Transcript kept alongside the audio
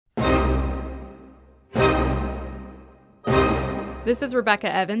This is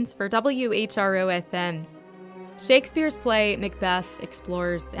Rebecca Evans for WHRO-FM. Shakespeare's play Macbeth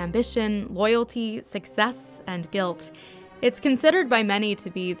explores ambition, loyalty, success, and guilt. It's considered by many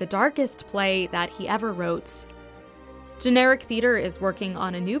to be the darkest play that he ever wrote. Generic Theatre is working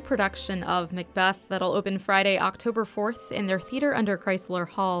on a new production of Macbeth that'll open Friday, October 4th in their theater under Chrysler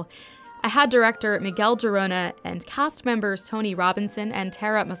Hall. I had director Miguel Girona and cast members Tony Robinson and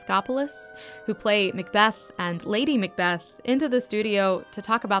Tara Moschopoulos, who play Macbeth and Lady Macbeth, into the studio to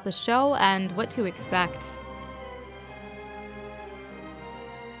talk about the show and what to expect.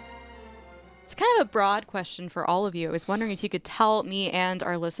 It's kind of a broad question for all of you. I was wondering if you could tell me and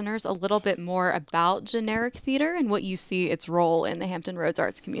our listeners a little bit more about generic theater and what you see its role in the Hampton Roads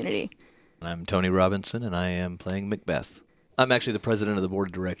arts community. I'm Tony Robinson, and I am playing Macbeth. I'm actually the president of the board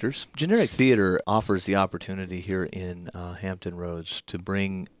of directors. Generic theater offers the opportunity here in Hampton Roads to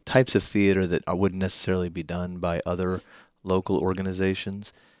bring types of theater that wouldn't necessarily be done by other local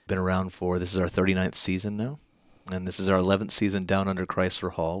organizations. Been around this is our 39th season now. And this is our 11th season down under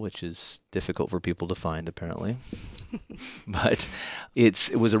Chrysler Hall, which is difficult for people to find, apparently. But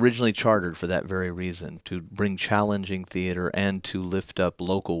it was originally chartered for that very reason, to bring challenging theater and to lift up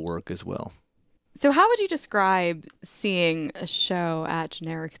local work as well. So how would you describe seeing a show at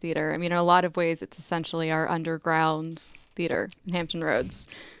Generic Theater? I mean, in a lot of ways, it's essentially our underground theater in Hampton Roads.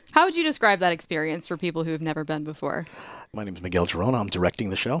 How would you describe that experience for people who have never been before? My name is Miguel Girona. I'm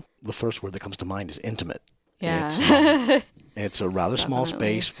directing the show. The first word that comes to mind is intimate. Yeah. It's a rather small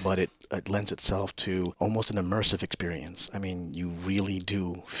space, but it lends itself to almost an immersive experience. I mean, you really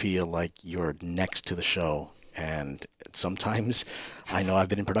do feel like you're next to the show. And sometimes, I know I've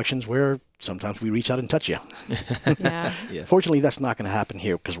been in productions where sometimes we reach out and touch you. Yeah. Yeah. Fortunately, that's not going to happen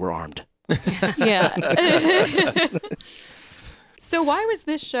here because we're armed. Yeah. So why was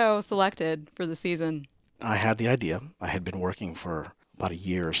this show selected for the season? I had the idea. I had been working for about a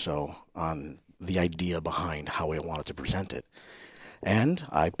year or so on the idea behind how I wanted to present it. And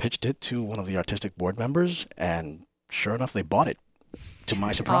I pitched it to one of the artistic board members, and sure enough, they bought it, to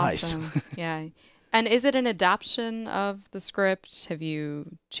my surprise. Awesome. Yeah. And is it an adaptation of the script? Have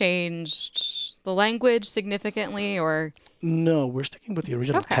you changed the language significantly, or? No, we're sticking with the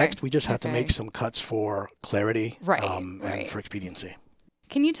original text. We just had to make some cuts for clarity and for expediency.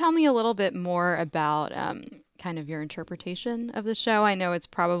 Can you tell me a little bit more about kind of your interpretation of the show? I know it's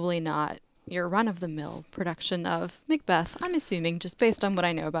probably not your run-of-the-mill production of Macbeth, I'm assuming, just based on what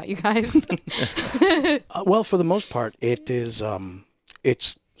I know about you guys. Well, for the most part, it is.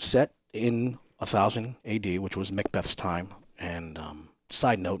 It's set in 1000 AD, which was Macbeth's time. And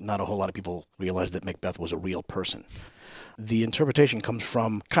side note, not a whole lot of people realize that Macbeth was a real person. The interpretation comes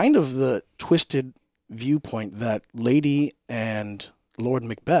from kind of the twisted viewpoint that Lady and Lord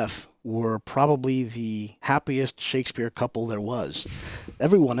Macbeth were probably the happiest Shakespeare couple there was.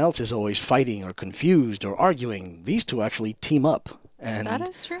 Everyone else is always fighting or confused or arguing. These two actually team up and that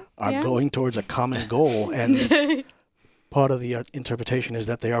is true. are going towards a common goal. And part of the interpretation is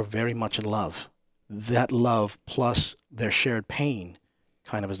that they are very much in love. That love plus their shared pain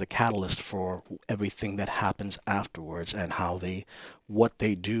kind of is the catalyst for everything that happens afterwards, and how what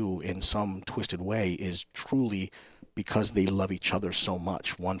they do in some twisted way is truly because they love each other so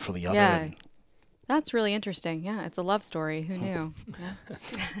much, one for the other. Yeah, that's really interesting. Yeah, it's a love story. Who knew? Yeah.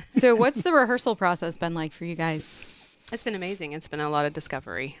 So what's the rehearsal process been like for you guys? It's been amazing. It's been a lot of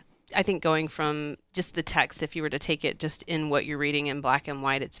discovery. I think going from just the text, if you were to take it just in what you're reading in black and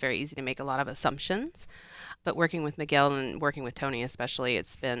white, it's very easy to make a lot of assumptions. But working with Miguel and working with Tony especially,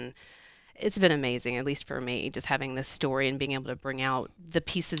 it's been amazing, at least for me, just having this story and being able to bring out the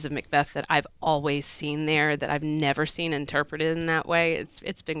pieces of Macbeth that I've always seen there, that I've never seen interpreted in that way.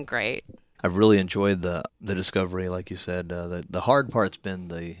 It's been great. I've really enjoyed the discovery, like you said. The hard part's been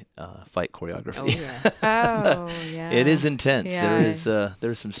the fight choreography. Oh, yeah. Oh, yeah. It is intense. Yeah.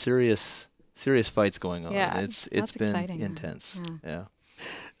 There's some serious fights going on. Yeah, It's been exciting. intense. Yeah.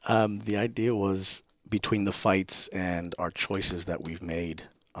 The idea was, between the fights and our choices that we've made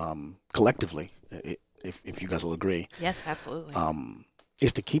collectively, if you guys will agree. Yes, absolutely.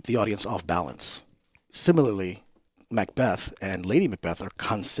 Is to keep the audience off balance. Similarly, Macbeth and Lady Macbeth are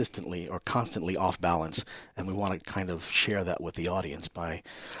constantly off balance, and we want to kind of share that with the audience by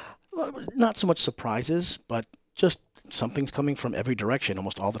not so much surprises, but just something's coming from every direction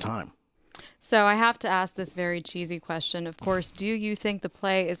almost all the time. So I have to ask this very cheesy question. Of course, do you think the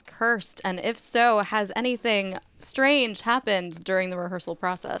play is cursed? And if so, has anything strange happened during the rehearsal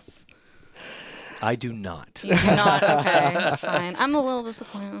process? I do not. You do not? Okay, fine. I'm a little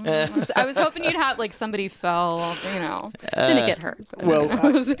disappointed. I was hoping you'd have, like, somebody fell, didn't get hurt. Well,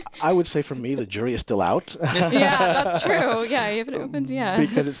 I would say for me, the jury is still out. Yeah, that's true. Yeah, you haven't opened yet.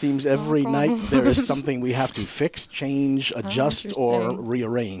 Because it seems every night there is something we have to fix, change, adjust, or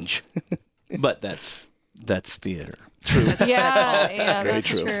rearrange. But that's theater. True. Yeah, Very that's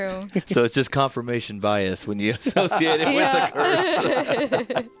true. So it's just confirmation bias when you associate it with the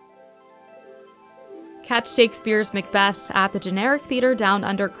curse. Catch Shakespeare's Macbeth at the Generic Theater down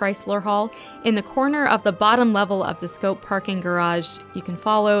under Chrysler Hall in the corner of the bottom level of the Scope parking garage. You can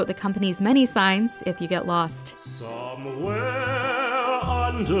follow the company's many signs if you get lost. Somewhere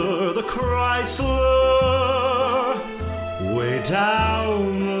under the Chrysler, way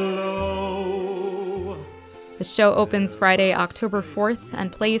down low. The show opens Friday, October 4th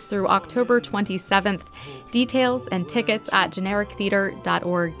and plays through October 27th. Details and tickets at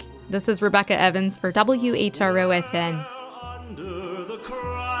generictheater.org. This is Rebecca Evans for WHRO-FM. Under the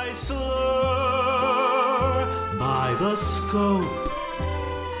Chrysler, by the Scope,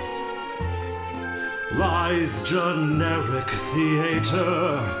 lies Generic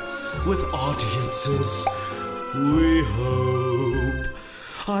Theater, with audiences we hope.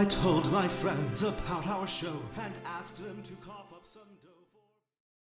 I told my friends about our show and asked them to cough up some dough.